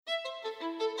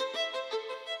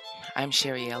I'm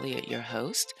Sherry Elliott, your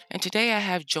host, and today I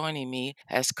have joining me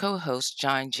as co host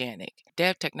John Janik,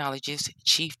 Dev Technologies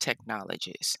Chief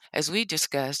Technologist, as we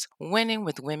discuss winning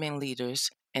with women leaders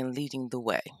and leading the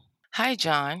way. Hi,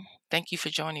 John. Thank you for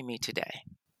joining me today.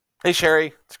 Hey,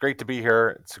 Sherry. It's great to be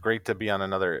here. It's great to be on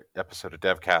another episode of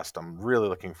DevCast. I'm really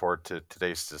looking forward to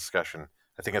today's discussion.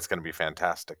 I think it's going to be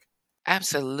fantastic.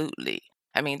 Absolutely.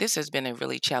 I mean, this has been a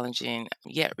really challenging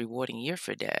yet rewarding year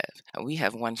for Dev. We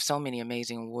have won so many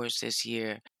amazing awards this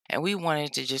year, and we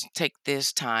wanted to just take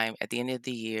this time at the end of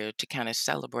the year to kind of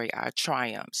celebrate our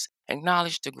triumphs,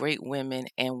 acknowledge the great women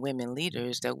and women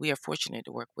leaders that we are fortunate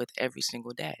to work with every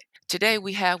single day. Today,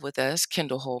 we have with us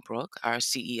Kendall Holbrook, our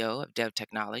CEO of Dev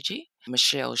Technology,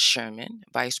 Michelle Sherman,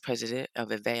 Vice President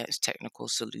of Advanced Technical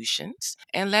Solutions.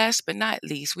 And last but not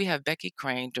least, we have Becky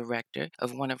Crane, Director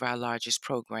of one of our largest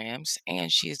programs,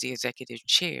 and she is the Executive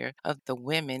Chair of the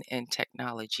Women in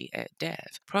Technology at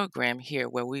Dev program here,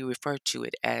 where we refer to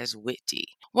it as WITY.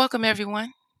 Welcome,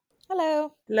 everyone.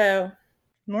 Hello. Hello.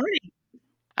 Morning.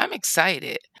 I'm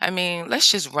excited. I mean,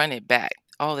 let's just run it back.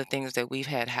 All the things that we've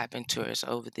had happen to us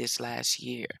over this last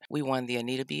year. We won the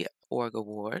Anita B. Org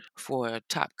Award for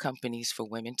Top Companies for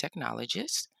Women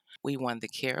Technologists. We won the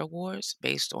CARE Awards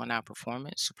based on our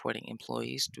performance supporting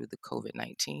employees through the COVID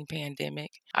 19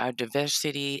 pandemic, our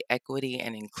diversity, equity,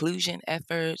 and inclusion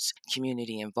efforts,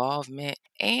 community involvement,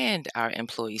 and our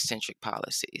employee centric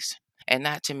policies. And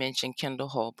not to mention, Kendall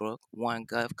Holbrook won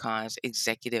GovCon's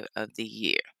Executive of the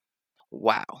Year.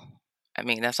 Wow. I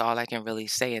mean, that's all I can really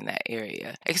say in that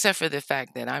area, except for the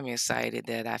fact that I'm excited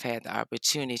that I've had the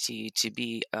opportunity to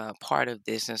be a part of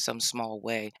this in some small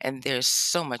way, and there's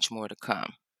so much more to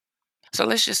come. So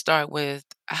let's just start with,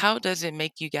 how does it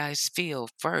make you guys feel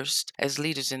first as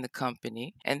leaders in the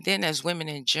company, and then as women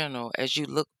in general, as you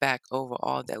look back over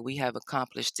all that we have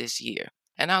accomplished this year?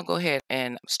 And I'll go ahead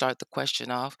and start the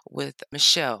question off with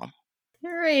Michelle.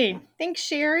 All right. Thanks,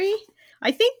 Sherry.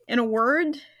 I think, in a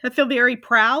word, I feel very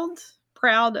proud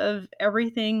of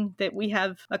everything that we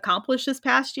have accomplished this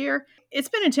past year. It's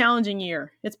been a challenging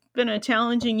year. It's been a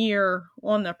challenging year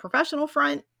on the professional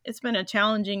front. It's been a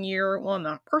challenging year on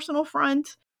the personal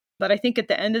front. But I think at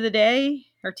the end of the day,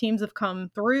 our teams have come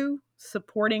through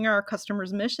supporting our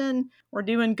customers' mission. We're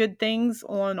doing good things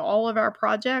on all of our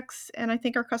projects, and I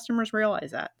think our customers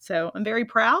realize that. So I'm very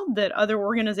proud that other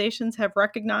organizations have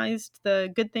recognized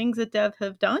the good things that Dev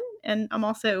have done, and I'm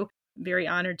also very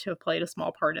honored to have played a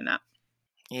small part in that.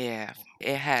 Yeah,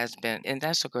 it has been, and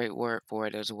that's a great word for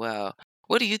it as well.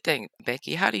 What do you think,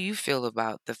 Becky? How do you feel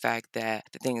about the fact that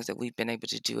the things that we've been able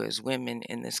to do as women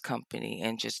in this company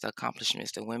and just the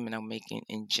accomplishments that women are making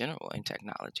in general in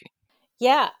technology?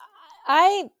 Yeah,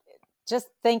 I just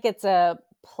think it's a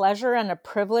pleasure and a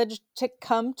privilege to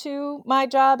come to my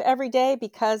job every day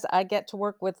because I get to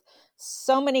work with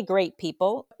so many great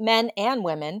people, men and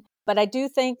women. But I do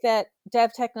think that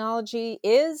dev technology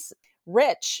is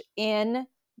rich in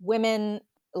women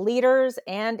leaders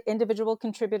and individual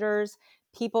contributors,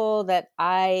 people that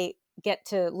I get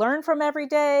to learn from every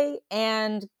day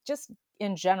and just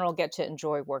in general get to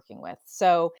enjoy working with.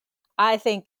 So I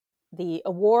think the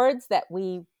awards that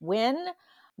we win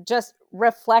just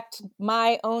reflect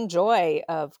my own joy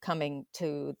of coming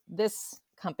to this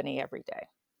company every day.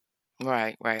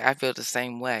 Right, right. I feel the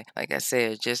same way. Like I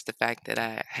said, just the fact that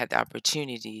I had the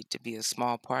opportunity to be a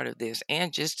small part of this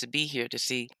and just to be here to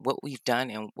see what we've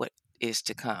done and what is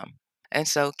to come. And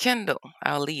so, Kendall,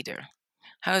 our leader,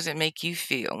 how does it make you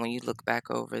feel when you look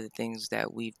back over the things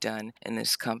that we've done in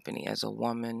this company as a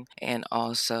woman and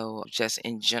also just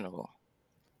in general?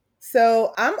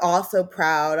 So I'm also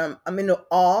proud. I'm in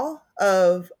awe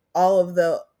of all of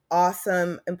the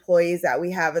awesome employees that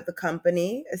we have at the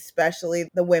company, especially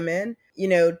the women,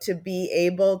 to be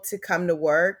able to come to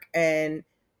work and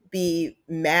be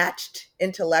matched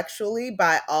intellectually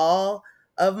by all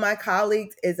of my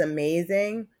colleagues is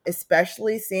amazing.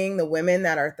 Especially seeing the women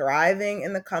that are thriving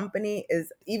in the company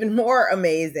is even more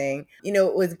amazing.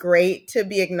 It was great to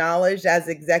be acknowledged as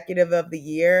executive of the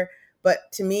year, but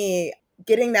to me,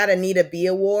 getting that Anita B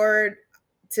award,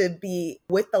 to be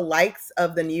with the likes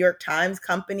of the New York Times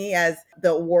company as the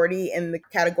awardee in the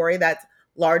category that's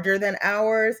larger than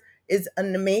ours, is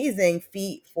an amazing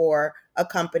feat for a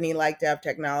company like Dev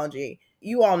Technology.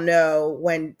 You all know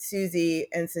when Susie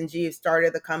and Sanjeev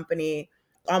started the company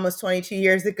almost 22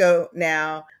 years ago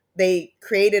now, they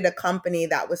created a company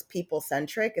that was people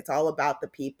centric. It's all about the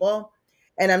people.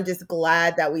 And I'm just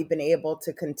glad that we've been able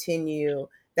to continue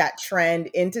that trend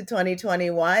into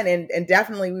 2021, and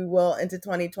definitely we will into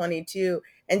 2022,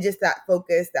 and just that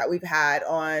focus that we've had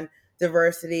on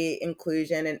diversity,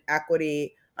 inclusion, and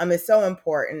equity is so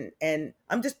important. And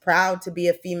I'm just proud to be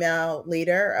a female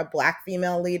leader, a Black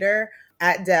female leader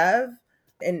at Dev.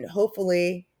 And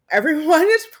hopefully everyone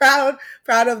is proud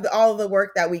of all of the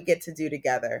work that we get to do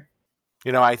together.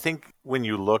 I think when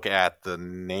you look at the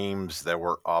names that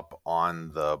were up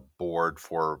on the board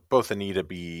for both Anita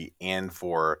B and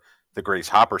for the Grace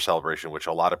Hopper celebration, which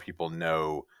a lot of people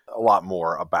know a lot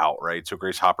more about, right? So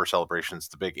Grace Hopper celebration is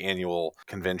the big annual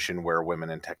convention where women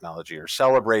in technology are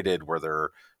celebrated, where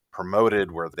they're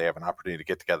promoted, where they have an opportunity to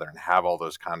get together and have all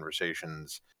those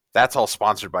conversations. That's all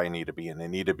sponsored by Anita B, and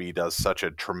Anita B does such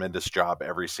a tremendous job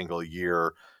every single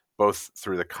year, both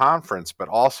through the conference, but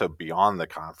also beyond the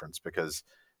conference, because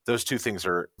those two things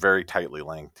are very tightly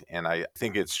linked. And I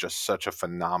think it's just such a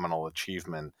phenomenal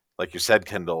achievement. Like you said,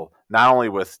 Kendall, not only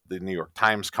with the New York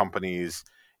Times companies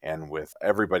and with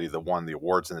everybody that won the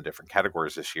awards in the different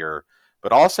categories this year,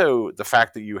 but also the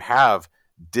fact that you have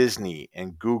Disney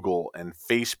and Google and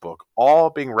Facebook all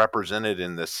being represented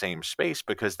in the same space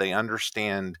because they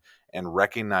understand and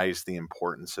recognize the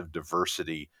importance of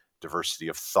diversity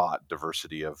of thought,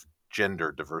 diversity of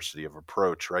gender, diversity of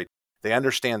approach, right? They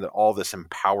understand that all this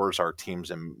empowers our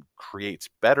teams and creates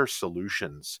better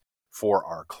solutions for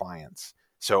our clients.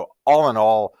 So all in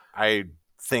all, I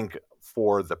think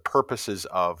for the purposes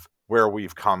of where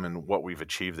we've come and what we've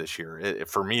achieved this year,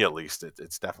 for me at least,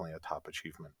 it's definitely a top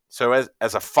achievement. So as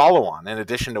a follow-on, in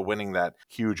addition to winning that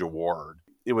huge award,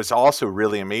 it was also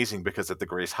really amazing because at the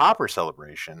Grace Hopper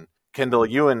celebration, Kendall,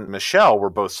 you and Michelle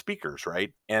were both speakers,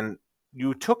 right? And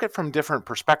you took it from different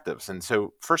perspectives. And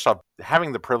so first off,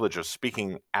 having the privilege of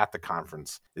speaking at the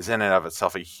conference is in and of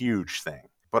itself a huge thing.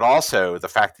 But also the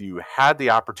fact that you had the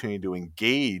opportunity to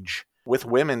engage with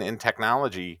women in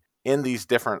technology in these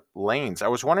different lanes. I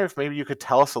was wondering if maybe you could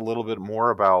tell us a little bit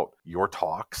more about your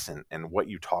talks and what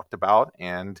you talked about,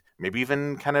 and maybe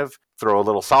even kind of throw a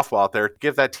little softball out there,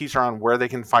 give that teaser on where they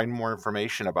can find more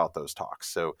information about those talks.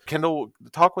 So Kendall,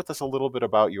 talk with us a little bit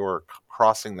about your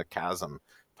Crossing the Chasm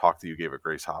talk that you gave at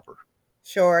Grace Hopper.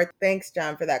 Sure. Thanks,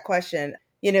 John, for that question.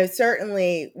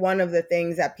 Certainly one of the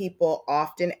things that people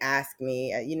often ask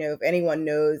me, if anyone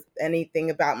knows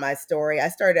anything about my story, I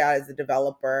started out as a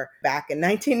developer back in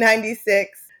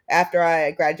 1996 after I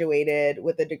graduated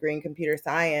with a degree in computer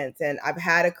science. And I've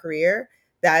had a career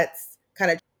that's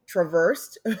kind of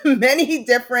traversed many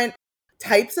different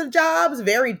types of jobs,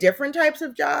 very different types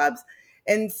of jobs.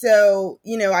 And so,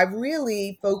 I've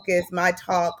really focused my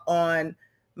talk on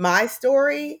my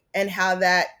story and how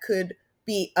that could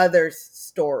be others'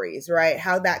 stories, right?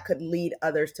 How that could lead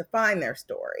others to find their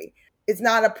story. It's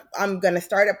not I'm going to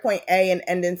start at point A and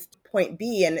end in point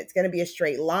B, and it's going to be a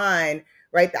straight line,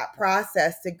 right? That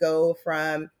process to go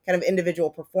from kind of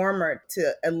individual performer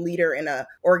to a leader in an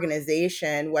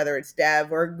organization, whether it's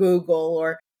Dev or Google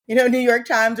or, New York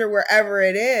Times or wherever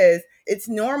it is, it's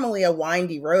normally a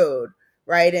windy road,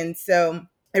 right? And so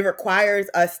it requires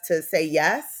us to say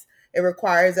yes. It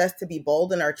requires us to be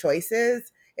bold in our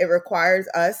choices. It requires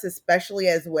us, especially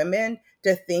as women,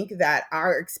 to think that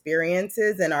our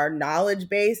experiences and our knowledge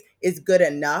base is good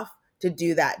enough to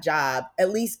do that job,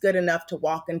 at least good enough to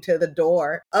walk into the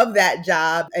door of that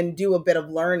job and do a bit of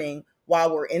learning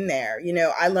while we're in there.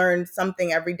 I learn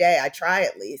something every day. I try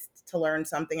at least to learn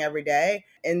something every day.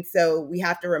 And so we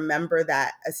have to remember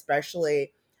that,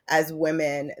 especially as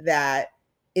women, that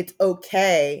it's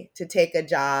okay to take a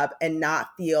job and not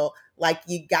feel like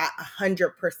you got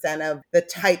 100% of the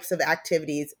types of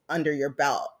activities under your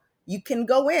belt. You can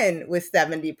go in with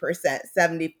 70%,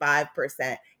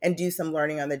 75% and do some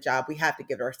learning on the job. We have to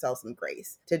give ourselves some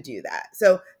grace to do that.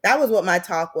 So that was what my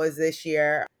talk was this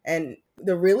year. And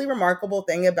the really remarkable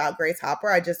thing about Grace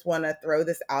Hopper, I just want to throw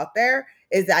this out there,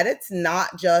 is that it's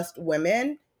not just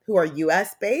women who are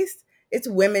US based, it's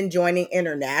women joining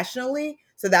internationally.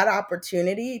 So that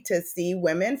opportunity to see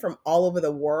women from all over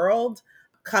the world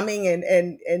coming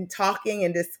and talking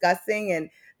and discussing, and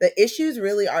the issues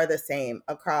really are the same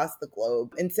across the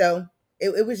globe. And so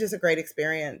it was just a great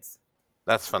experience.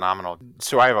 That's phenomenal.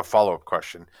 So I have a follow-up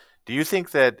question. Do you think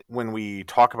that when we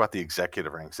talk about the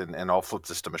executive ranks, and I'll flip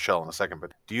this to Michelle in a second,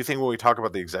 but do you think when we talk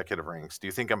about the executive ranks, do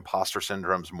you think imposter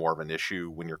syndrome is more of an issue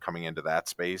when you're coming into that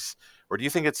space? Or do you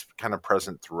think it's kind of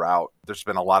present throughout? There's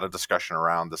been a lot of discussion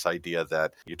around this idea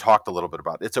that you talked a little bit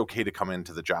about. It's okay to come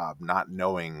into the job not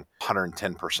knowing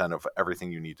 110% of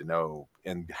everything you need to know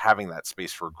and having that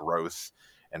space for growth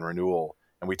and renewal.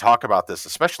 And we talk about this,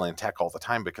 especially in tech all the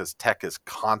time, because tech is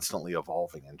constantly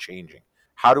evolving and changing.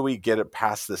 How do we get it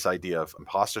past this idea of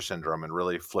imposter syndrome and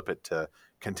really flip it to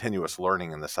continuous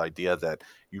learning and this idea that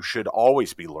you should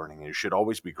always be learning and you should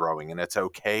always be growing, and it's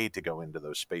okay to go into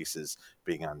those spaces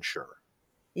being unsure?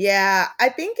 Yeah, I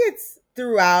think it's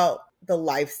throughout the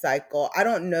life cycle. I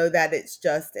don't know that it's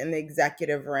just in the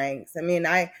executive ranks. I mean,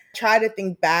 I try to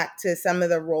think back to some of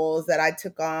the roles that I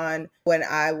took on when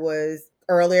I was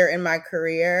earlier in my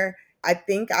career. I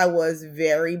think I was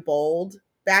very bold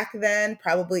back then,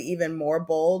 probably even more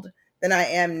bold than I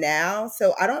am now.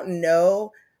 So I don't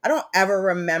know. I don't ever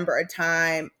remember a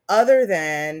time other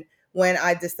than when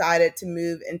I decided to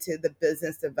move into the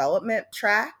business development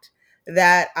track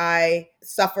that I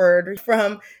suffered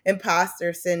from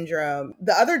imposter syndrome.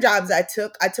 The other jobs I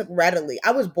took readily.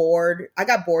 I was bored. I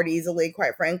got bored easily,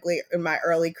 quite frankly, in my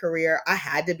early career. I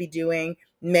had to be doing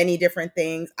many different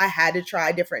things. I had to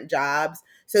try different jobs.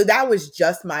 So that was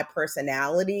just my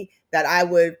personality, that I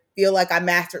would feel like I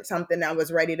mastered something. I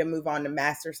was ready to move on to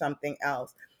master something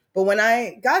else. But when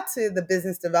I got to the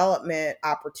business development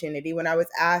opportunity, when I was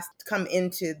asked to come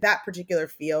into that particular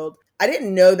field, I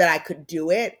didn't know that I could do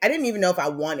it. I didn't even know if I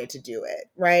wanted to do it,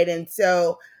 right? And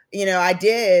so, I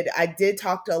did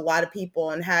talk to a lot of people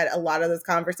and had a lot of those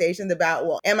conversations about,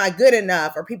 well, am I good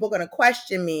enough? Are people going to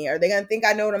question me? Are they going to think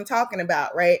I know what I'm talking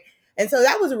about, right? And so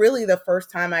that was really the first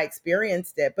time I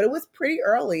experienced it, but it was pretty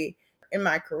early in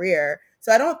my career.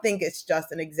 So I don't think it's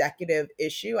just an executive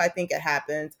issue. I think it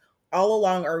happens all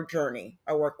along our journey,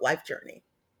 our work-life journey.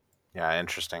 Yeah,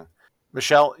 interesting.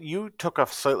 Michelle, you took a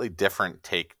slightly different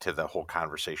take to the whole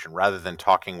conversation. Rather than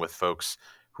talking with folks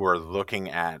who are looking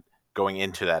at going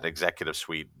into that executive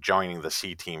suite, joining the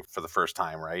C team for the first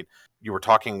time, right? You were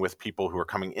talking with people who are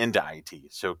coming into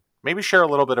IT. So maybe share a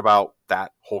little bit about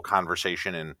that whole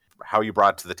conversation and how you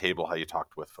brought it to the table, how you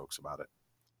talked with folks about it.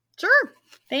 Sure.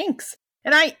 Thanks.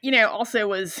 And I, also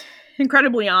was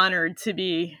incredibly honored to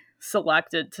be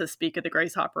selected to speak at the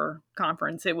Grace Hopper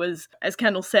conference. It was, as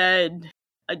Kendall said,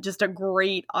 just a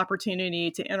great opportunity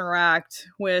to interact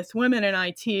with women in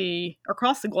IT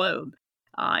across the globe.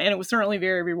 And it was certainly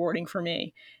very rewarding for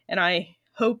me. And I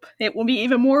hope it will be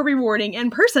even more rewarding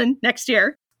in person next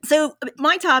year. So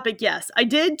my topic, yes, I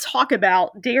did talk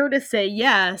about dare to say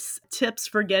yes, tips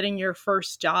for getting your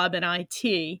first job in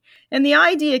IT. And the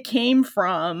idea came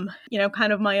from,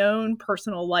 kind of my own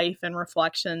personal life and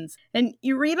reflections. And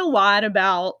you read a lot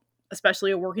about,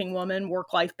 especially a working woman,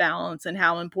 work-life balance and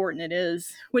how important it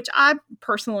is, which I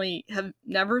personally have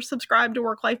never subscribed to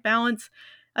work-life balance.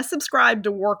 I subscribe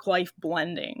to work-life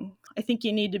blending. I think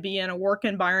you need to be in a work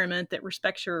environment that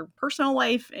respects your personal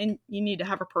life, and you need to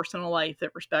have a personal life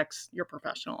that respects your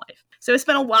professional life. So I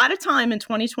spent a lot of time in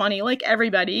 2020, like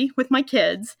everybody, with my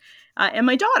kids. And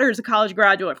my daughter is a college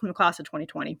graduate from the class of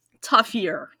 2020. Tough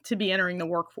year to be entering the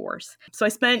workforce. So I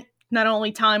spent not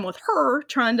only time with her,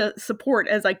 trying to support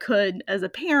as I could as a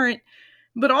parent,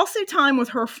 but also time with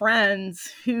her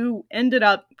friends who ended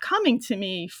up coming to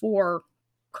me for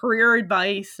career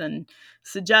advice and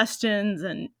suggestions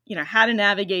and, how to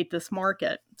navigate this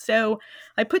market. So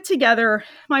I put together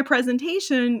my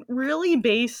presentation really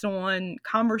based on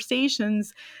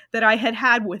conversations that I had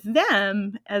had with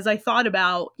them as I thought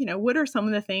about, what are some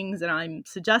of the things that I'm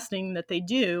suggesting that they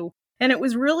do. And it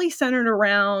was really centered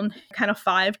around kind of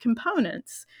 5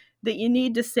 components that you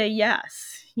need to say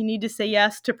yes. You need to say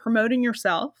yes to promoting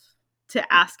yourself,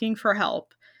 to asking for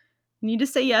help. You need to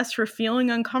say yes for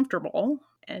feeling uncomfortable,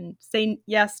 and say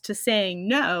yes to saying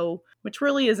no, which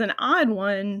really is an odd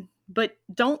one, but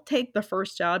don't take the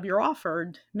first job you're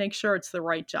offered. Make sure it's the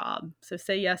right job. So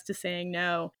say yes to saying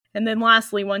no. And then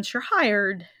lastly, once you're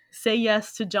hired, say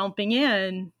yes to jumping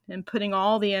in and putting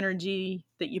all the energy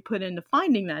that you put into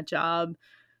finding that job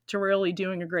to really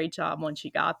doing a great job once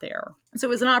you got there. So it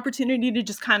was an opportunity to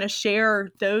just kind of share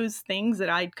those things that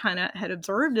I kind of had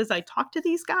observed as I talked to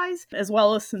these guys, as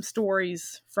well as some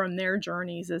stories from their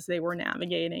journeys as they were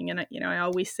navigating. And, I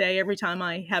always say every time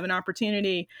I have an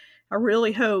opportunity, I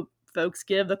really hope folks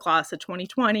give the class of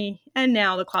 2020 and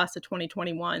now the class of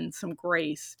 2021 some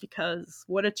grace, because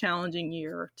what a challenging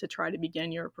year to try to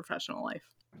begin your professional life.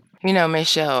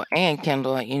 Michelle and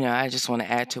Kendall, I just want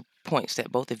to add to points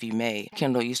that both of you made.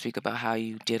 Kendall, you speak about how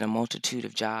you did a multitude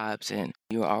of jobs and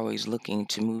you're always looking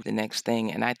to move the next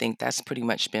thing. And I think that's pretty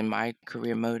much been my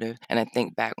career motive. And I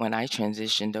think back when I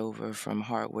transitioned over from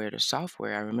hardware to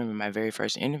software, I remember my very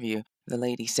first interview, the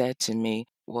lady said to me,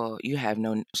 well, you have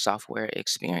no software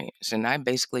experience. And I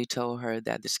basically told her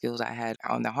that the skills I had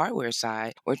on the hardware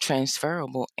side were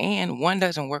transferable and one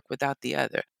doesn't work without the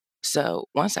other. So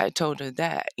once I told her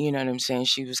that, you know what I'm saying,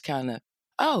 she was kind of,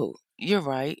 oh, you're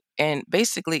right. And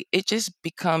basically, it just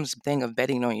becomes a thing of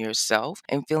betting on yourself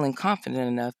and feeling confident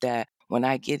enough that when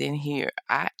I get in here,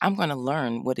 I'm going to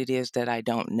learn what it is that I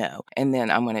don't know. And then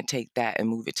I'm going to take that and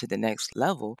move it to the next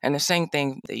level. And the same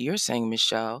thing that you're saying,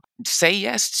 Michelle, say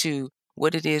yes to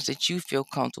what it is that you feel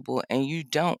comfortable, and you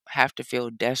don't have to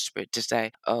feel desperate to say,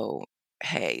 oh,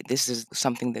 hey, this is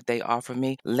something that they offer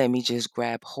me. Let me just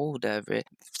grab hold of it.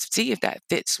 See if that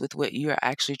fits with what you're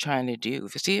actually trying to do.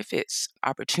 See if it's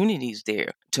opportunities there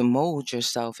to mold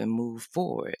yourself and move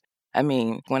forward. I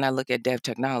mean, when I look at Dev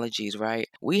Technologies, right,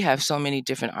 we have so many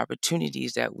different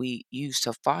opportunities that we use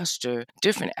to foster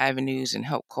different avenues and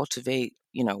help cultivate,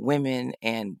 women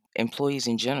and employees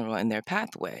in general in their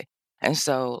pathway. And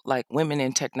so, like Women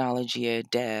in Technology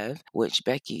at Dev, which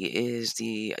Becky is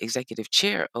the executive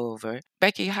chair over.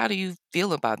 Becky, how do you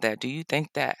feel about that? Do you think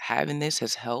that having this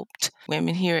has helped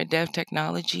women here at Dev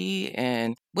Technology?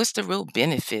 And what's the real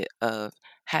benefit of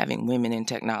having women in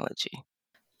technology?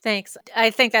 Thanks. I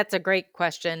think that's a great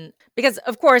question because,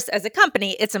 of course, as a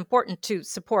company, it's important to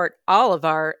support all of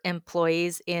our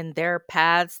employees in their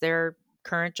paths, their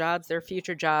current jobs, their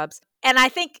future jobs. And I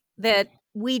think that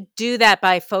we do that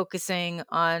by focusing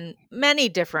on many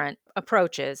different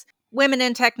approaches. Women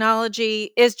in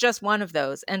technology is just one of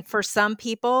those. And for some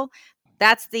people,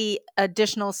 that's the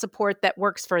additional support that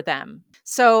works for them.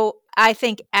 So I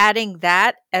think adding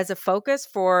that as a focus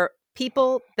for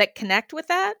people that connect with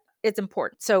that, it's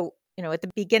important. So, at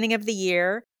the beginning of the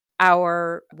year,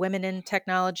 our Women in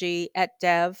Technology at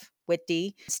Dev,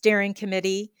 WITD, steering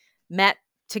committee met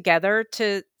together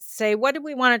to say, what do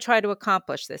we want to try to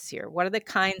accomplish this year? What are the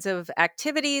kinds of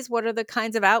activities? What are the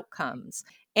kinds of outcomes?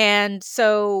 And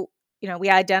so, we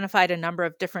identified a number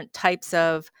of different types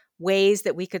of ways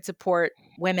that we could support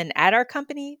women at our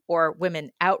company or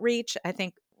women outreach. I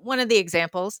think one of the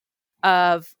examples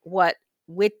of what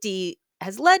WITD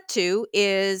has led to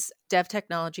is Dev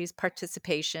Technology's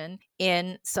participation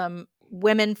in some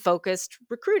women-focused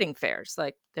recruiting fairs.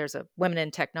 Like there's a Women in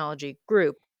Technology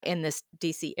group in this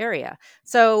DC area.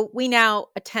 So we now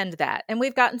attend that, and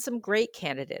we've gotten some great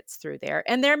candidates through there.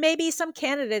 And there may be some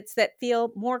candidates that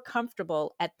feel more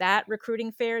comfortable at that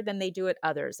recruiting fair than they do at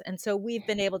others. And so we've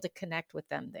been able to connect with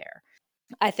them there.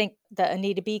 I think the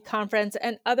Anita B conference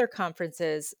and other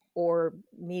conferences or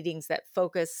meetings that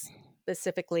focus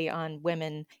specifically on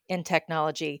women in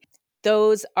technology,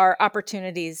 those are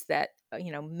opportunities that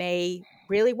may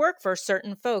really work for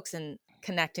certain folks in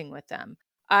connecting with them.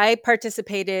 I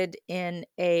participated in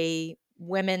a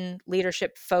women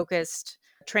leadership focused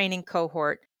training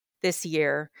cohort this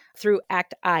year through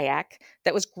ACT IAC.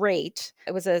 That was great.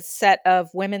 It was a set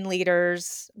of women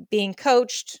leaders being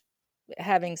coached,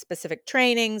 having specific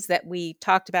trainings that we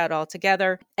talked about all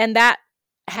together. And that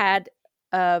had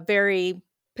a very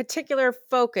particular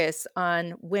focus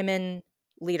on women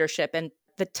leadership and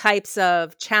the types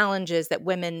of challenges that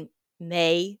women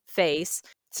may face.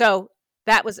 So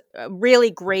that was a really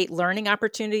great learning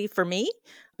opportunity for me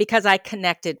because I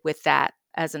connected with that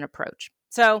as an approach.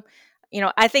 So,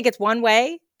 I think it's one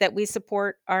way that we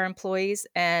support our employees.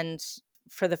 And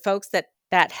for the folks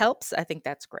that helps, I think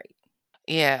that's great.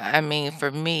 Yeah, I mean,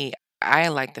 for me, I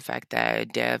like the fact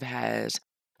that Dev has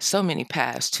so many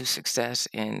paths to success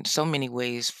in so many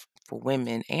ways for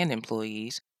women and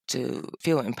employees to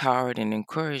feel empowered and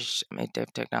encouraged at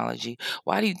Dev Technology.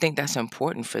 Why do you think that's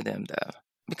important for them, though?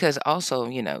 Because also,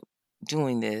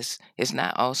 doing this is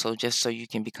not also just so you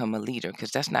can become a leader,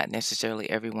 because that's not necessarily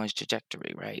everyone's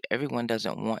trajectory, right? Everyone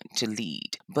doesn't want to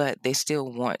lead, but they still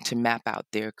want to map out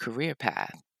their career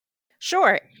path.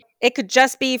 Sure. It could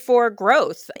just be for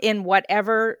growth in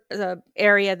whatever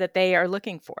area that they are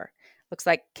looking for. Looks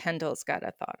like Kendall's got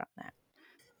a thought on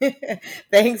that.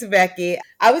 Thanks, Becky.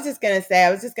 I was just going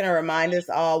to remind us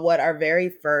all what our very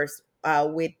first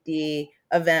WITD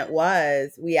event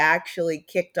was. We actually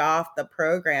kicked off the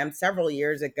program several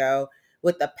years ago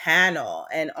with a panel.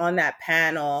 And on that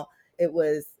panel, it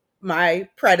was my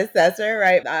predecessor,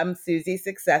 right? I'm Susie's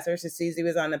successor. So Susie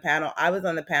was on the panel. I was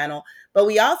on the panel. But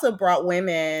we also brought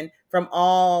women from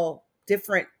all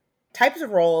different types of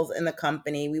roles in the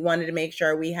company. We wanted to make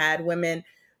sure we had women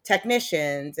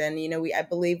technicians, and I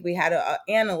believe we had an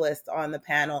analyst on the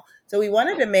panel. So we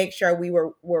wanted to make sure we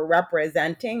were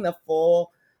representing the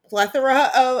full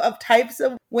plethora of types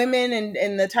of women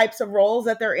and the types of roles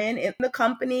that they're in the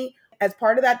company as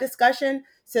part of that discussion,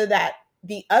 so that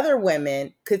the other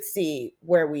women could see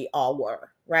where we all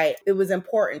were, right? It was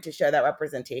important to show that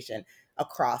representation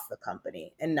across the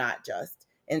company and not just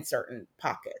in certain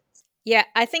pockets. Yeah,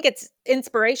 I think it's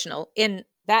inspirational. In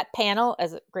that panel,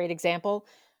 as a great example,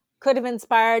 could have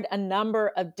inspired a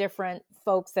number of different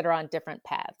folks that are on different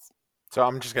paths. So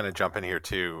I'm just going to jump in here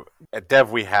too. At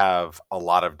Dev, we have a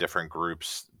lot of different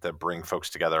groups that bring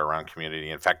folks together around community.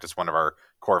 In fact, it's one of our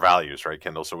core values, right,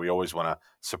 Kendall? So we always want to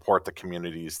support the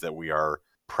communities that we are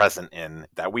present in,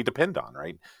 that we depend on,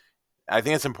 right? I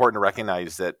think it's important to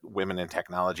recognize that women in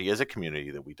technology is a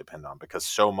community that we depend on, because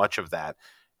so much of that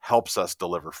helps us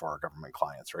deliver for our government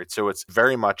clients, right? So it's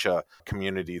very much a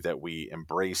community that we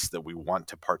embrace, that we want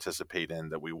to participate in,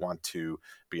 that we want to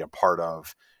be a part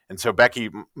of. And so, Becky,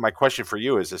 my question for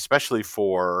you is, especially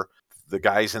for the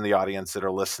guys in the audience that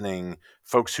are listening,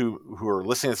 folks who are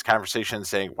listening to this conversation and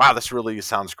saying, wow, this really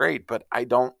sounds great, but I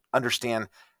don't understand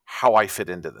how I fit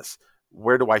into this.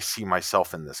 Where do I see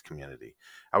myself in this community?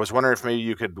 I was wondering if maybe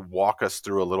you could walk us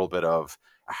through a little bit of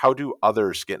how do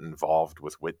others get involved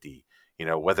with Whitdy? You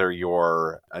know, whether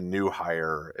you're a new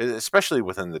hire, especially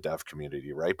within the dev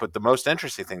community, right? But the most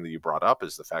interesting thing that you brought up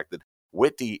is the fact that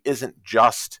Whitdy isn't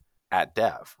just at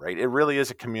dev, right? It really is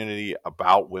a community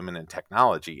about women in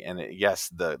technology. And yes,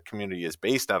 the community is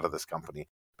based out of this company,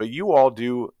 but you all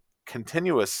do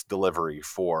continuous delivery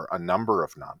for a number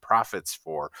of nonprofits,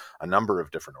 for a number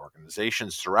of different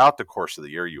organizations throughout the course of the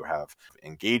year. You have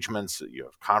engagements, you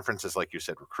have conferences, like you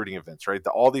said, recruiting events, right?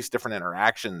 All these different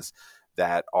interactions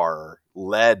that are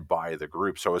led by the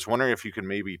group. So I was wondering if you could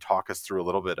maybe talk us through a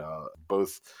little bit,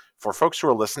 both for folks who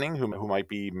are listening, who might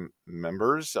be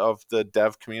members of the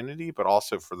dev community, but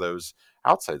also for those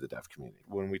outside the dev community.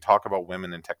 When we talk about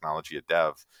women in technology at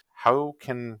dev, how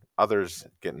can others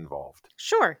get involved?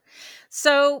 Sure.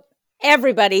 So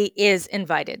everybody is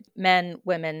invited, men,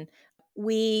 women.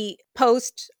 We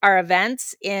post our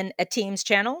events in a Teams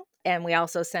channel, and we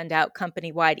also send out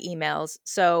company-wide emails.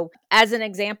 So as an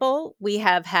example, we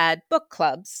have had book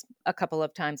clubs a couple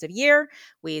of times a year.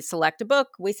 We select a book,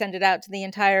 we send it out to the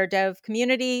entire dev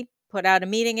community, put out a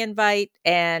meeting invite,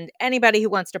 and anybody who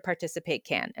wants to participate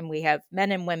can. And we have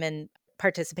men and women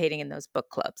participating in those book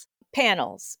clubs.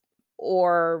 Panels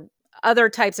or other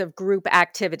types of group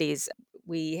activities.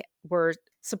 We were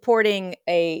supporting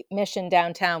a mission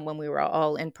downtown when we were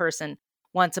all in person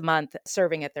once a month,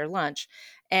 serving at their lunch,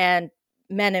 and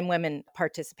men and women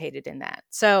participated in that.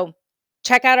 So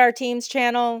check out our Teams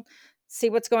channel, see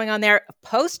what's going on there,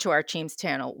 post to our Teams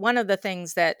channel. One of the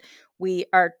things that we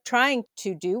are trying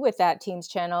to do with that Teams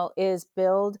channel is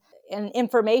build an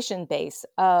information base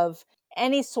of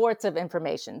any sorts of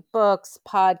information, books,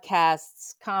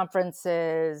 podcasts,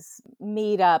 conferences,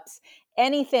 meetups,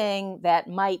 anything that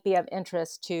might be of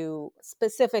interest to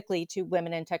specifically to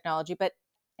women in technology, but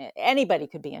anybody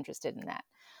could be interested in that.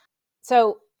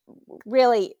 So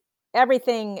really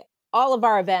everything, all of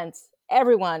our events,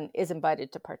 everyone is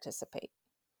invited to participate.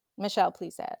 Michelle,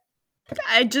 please add.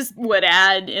 I just would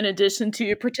add, in addition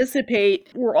to participate,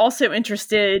 we're also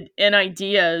interested in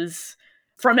ideas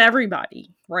from everybody,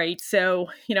 right? So,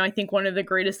 I think one of the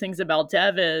greatest things about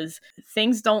dev is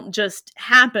things don't just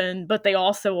happen, but they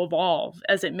also evolve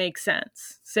as it makes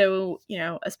sense. So,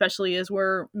 especially as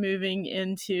we're moving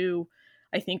into,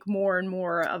 I think, more and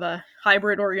more of a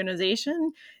hybrid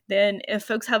organization, then if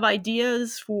folks have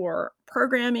ideas for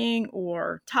programming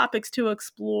or topics to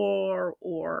explore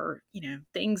or,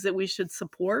 things that we should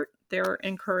support, they're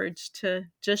encouraged to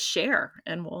just share,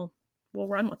 and we'll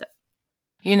run with it.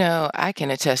 I can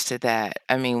attest to that.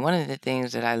 I mean, one of the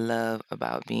things that I love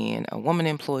about being a woman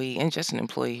employee and just an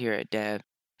employee here at Dev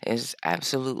is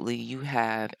absolutely you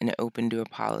have an open door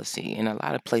policy. And a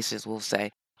lot of places will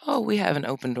say, oh, we have an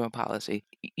open door policy.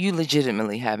 You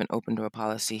legitimately have an open door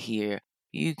policy here.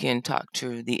 You can talk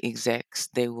to the execs,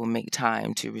 they will make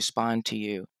time to respond to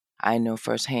you. I know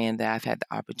firsthand that I've had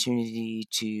the opportunity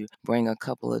to bring a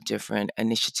couple of different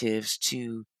initiatives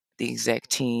to the exec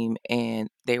team, and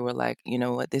they were like, you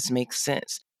know what, this makes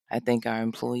sense. I think our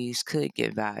employees could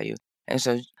get value. And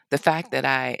so the fact that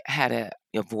I had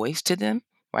a voice to them,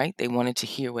 right? They wanted to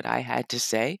hear what I had to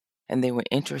say and they were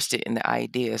interested in the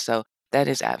idea. So that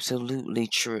is absolutely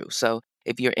true. So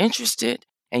if you're interested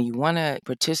and you want to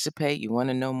participate, you want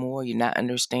to know more, you're not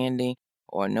understanding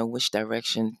or know which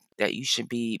direction that you should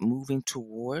be moving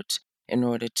towards in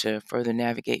order to further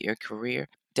navigate your career,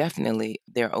 definitely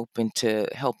they're open to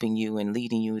helping you and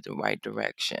leading you the right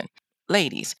direction.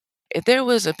 Ladies, if there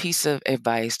was a piece of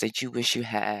advice that you wish you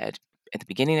had at the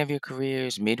beginning of your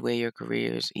careers, midway your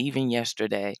careers, even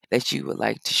yesterday, that you would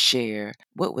like to share,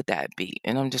 what would that be?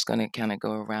 And I'm just going to kind of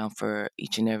go around for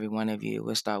each and every one of you.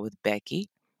 We'll start with Becky.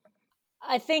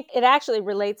 I think it actually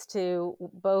relates to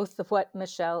both of what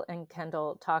Michelle and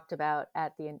Kendall talked about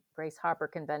at the Grace Hopper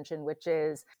Convention, which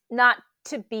is not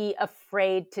to be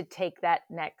afraid to take that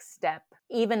next step,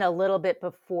 even a little bit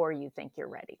before you think you're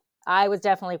ready. I was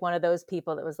definitely one of those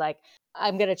people that was like,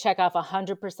 I'm going to check off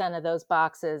 100% of those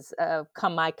boxes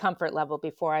come my comfort level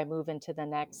before I move into the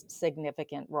next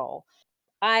significant role.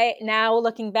 Now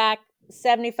looking back,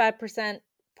 75%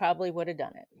 probably would have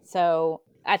done it. So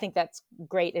I think that's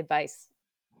great advice.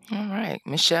 All right.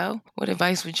 Michelle, what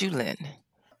advice would you lend?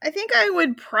 I think I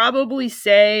would probably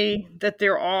say that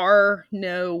there are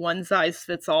no one size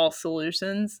fits all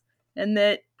solutions, and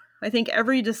that I think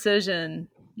every decision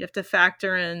you have to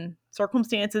factor in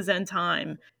circumstances and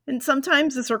time. And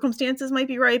sometimes the circumstances might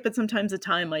be right, but sometimes the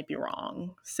time might be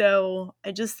wrong. So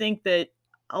I just think that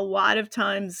a lot of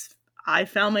times I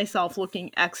found myself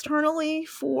looking externally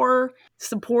for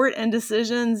support and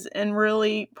decisions, and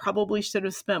really probably should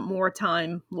have spent more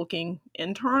time looking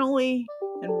internally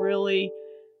and really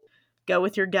go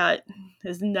with your gut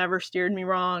has never steered me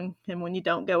wrong. And when you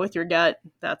don't go with your gut,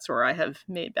 that's where I have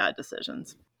made bad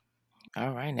decisions.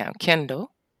 All right. Now,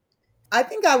 Kendall. I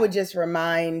think I would just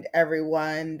remind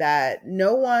everyone that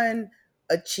no one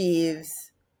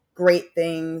achieves great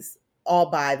things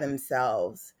all by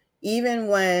themselves. Even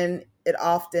when it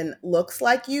often looks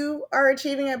like you are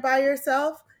achieving it by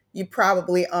yourself, you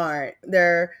probably aren't.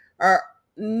 There are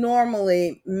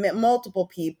normally multiple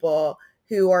people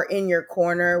who are in your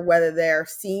corner, whether they're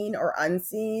seen or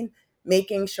unseen,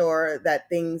 making sure that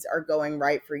things are going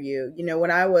right for you. You know,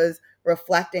 when I was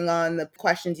reflecting on the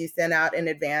questions you sent out in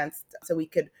advance so we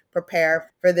could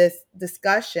prepare for this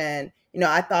discussion, you know,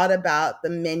 I thought about the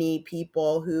many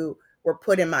people who were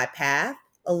put in my path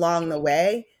along the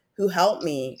way who helped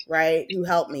me, right? Who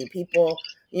helped me. People,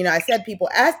 you know, I said people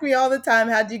ask me all the time,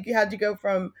 how'd you go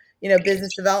from, you know,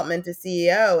 business development to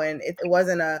CEO? And it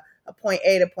wasn't a point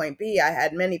A to point B. I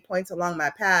had many points along my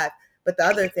path. But the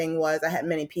other thing was I had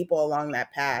many people along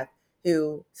that path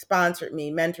who sponsored me,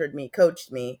 mentored me,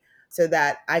 coached me, so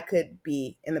that I could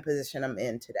be in the position I'm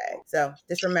in today. So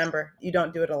just remember, you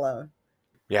don't do it alone.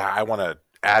 Yeah, I want to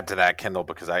add to that, Kendall,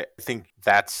 because I think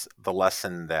that's the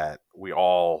lesson that we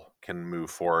all can move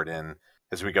forward in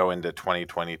as we go into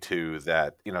 2022.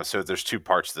 That, you know, so there's two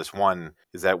parts to this. One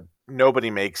is that nobody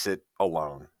makes it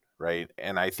alone, right?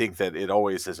 And I think that it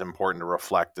always is important to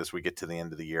reflect as we get to the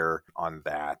end of the year on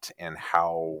that and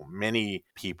how many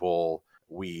people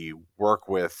we work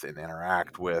with and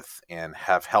interact with and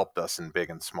have helped us in big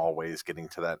and small ways getting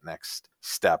to that next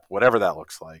step, whatever that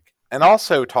looks like. And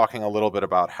also talking a little bit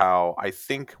about how I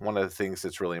think one of the things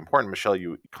that's really important, Michelle,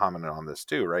 you commented on this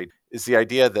too, right, is the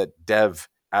idea that Dev,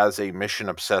 as a mission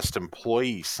obsessed,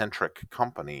 employee centric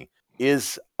company,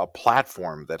 is a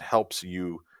platform that helps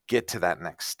you get to that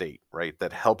next state, right?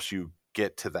 That helps you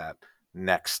get to that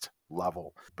next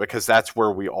level, because that's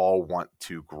where we all want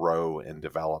to grow and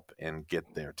develop and get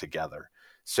there together.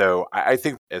 So I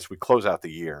think as we close out the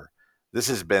year, this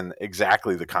has been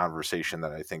exactly the conversation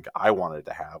that I think I wanted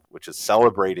to have, which is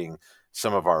celebrating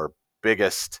some of our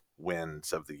biggest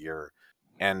wins of the year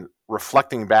and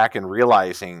reflecting back and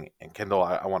realizing, and Kendall,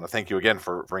 I want to thank you again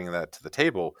for bringing that to the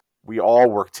table. We all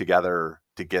work together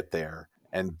to get there.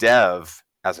 And Dev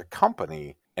as a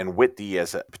company and Whitney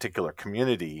as a particular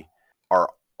community are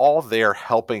all there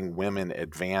helping women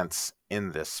advance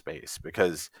in this space,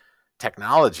 because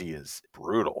technology is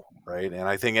brutal, right? And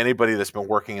I think anybody that's been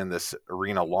working in this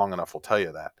arena long enough will tell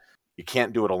you that you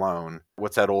can't do it alone.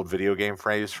 What's that old video game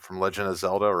phrase from Legend of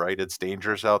Zelda, right? It's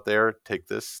dangerous out there. Take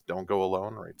this, don't go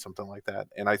alone, right? Something like that.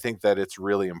 And I think that it's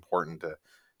really important to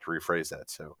rephrase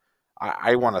that. So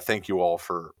I want to thank you all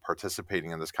for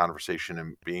participating in this conversation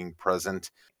and being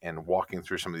present and walking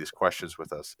through some of these questions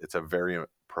with us. It's a very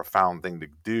profound thing to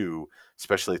do,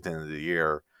 especially at the end of the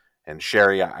year. And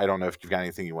Sherry, I don't know if you've got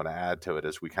anything you want to add to it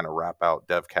as we kind of wrap out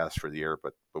DevCast for the year,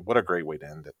 but what a great way to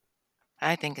end it.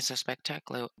 I think it's a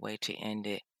spectacular way to end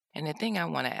it. And the thing I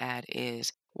want to add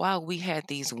is while we had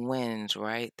these wins,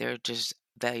 right, they're just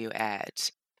value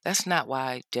adds. That's not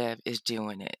why Dev is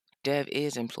doing it. Dev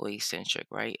is employee centric,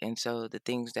 right? And so the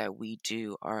things that we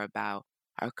do are about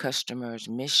our customers'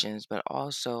 missions, but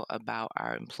also about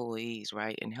our employees,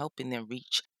 right? And helping them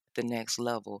reach the next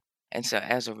level. And so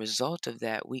as a result of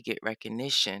that, we get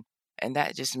recognition. And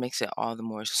that just makes it all the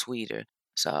more sweeter.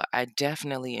 So I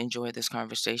definitely enjoyed this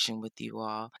conversation with you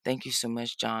all. Thank you so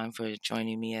much, John, for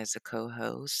joining me as a co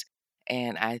host.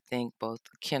 And I thank both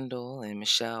Kendall and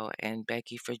Michelle and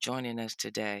Becky for joining us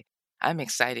today. I'm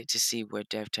excited to see where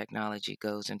Dev Technology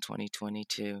goes in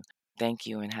 2022. Thank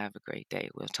you and have a great day.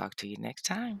 We'll talk to you next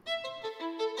time.